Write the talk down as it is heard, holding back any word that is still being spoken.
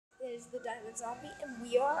is the Diamond Zombie, and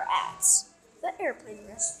we are at the Airplane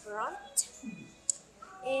Restaurant.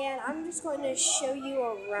 And I'm just going to show you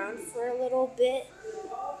around for a little bit.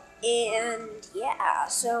 And yeah,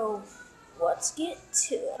 so let's get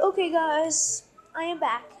to it. Okay, guys, I am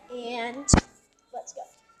back, and let's go.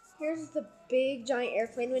 Here's the big giant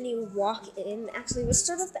airplane when you walk in. Actually, we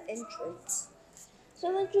start at the entrance.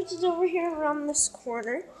 So the entrance is over here around this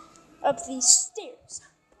corner, up these stairs.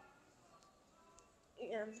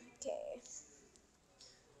 And okay,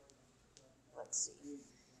 let's see.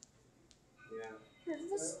 Here's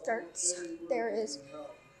the starts. There is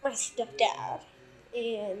my stepdad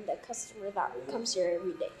and a customer that comes here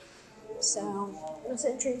every day. So this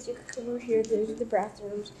entrance, you can come over here. Those are the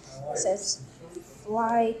bathrooms. It says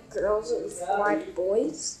fly girls and fly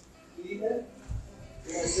boys. And then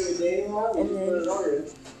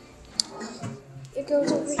it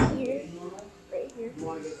goes over here, right here.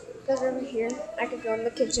 It goes over here. I could go in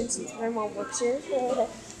the kitchen since my mom works here.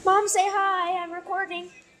 Mom, say hi. I'm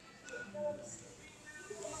recording.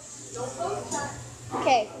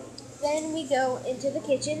 Okay, then we go into the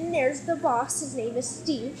kitchen. There's the boss. His name is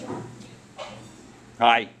Steve.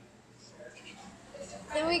 Hi.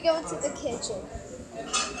 Then we go into the kitchen.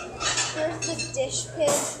 There's the dish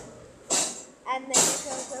pit, and then it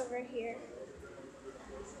goes over here.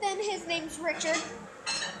 Then his name's Richard.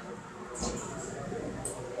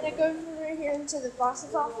 And it goes over here into the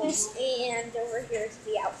boss's office, and over here to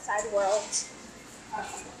the outside world.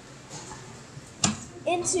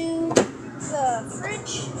 Into the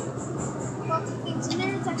fridge. Lots of things in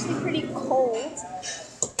there. It's actually pretty cold.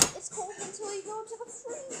 It's cold until you go to the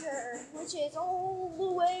freezer, which is all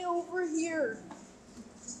the way over here.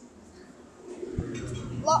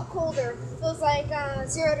 A lot colder. Feels like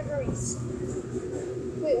 0 degrees.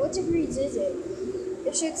 Wait, what degrees is it?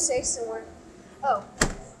 It should say somewhere. Oh.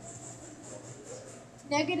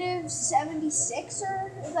 -76,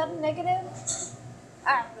 or is that a negative? I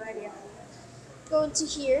have no idea. Go into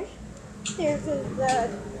here. There's the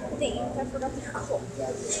things. I forgot they're called.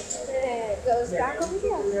 And it goes back over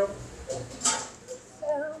here.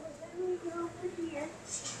 So then we go over here.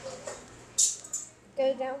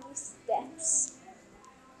 Go down these steps.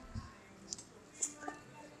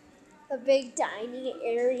 A big dining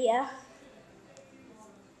area.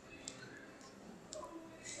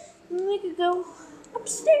 And we could go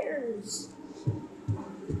upstairs.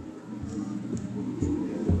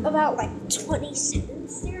 About like 27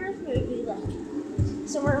 stairs, maybe like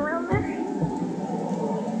somewhere around there.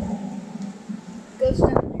 Goes down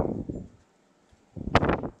there.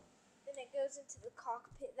 Then it goes into the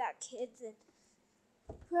cockpit that kids and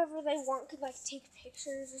whoever they want could like take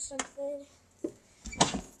pictures or something.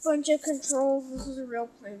 Bunch of controls. This is a real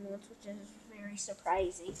plane once, which is very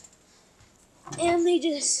surprising. And they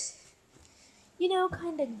just, you know,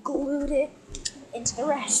 kind of glued it into the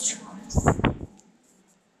restaurant.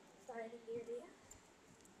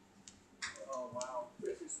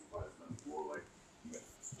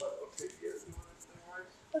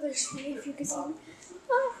 Oh, there's me if you can see me.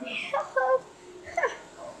 Oh, hello.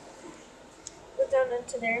 Go down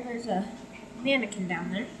into there. There's a mannequin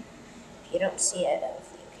down there. If you don't see it, I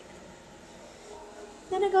think you can.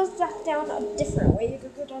 Then it goes back down a different way. You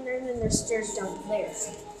could go down there, and then there's stairs down there.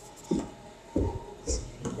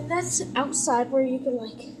 And that's outside where you can,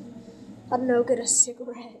 like, I don't know, get a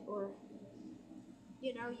cigarette or,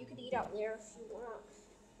 you know, you could eat out there if you want.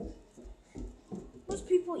 Most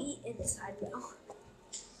people eat inside though.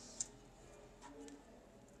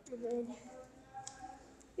 And then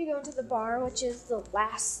we go into the bar, which is the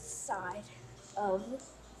last side of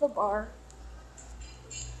the bar.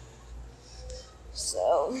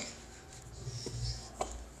 So,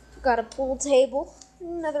 got a pool table,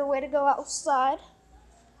 another way to go outside,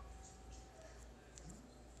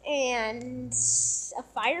 and a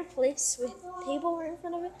fireplace with a table right in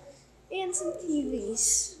front of it, and some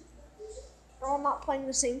TVs. They're all not playing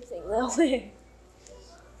the same thing though.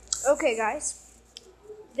 Okay, guys.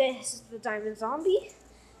 This is the Diamond Zombie.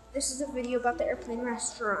 This is a video about the Airplane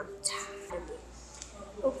Restaurant.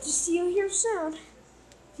 Hope to see you here soon.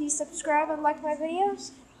 Please subscribe and like my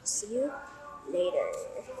videos. I'll see you later.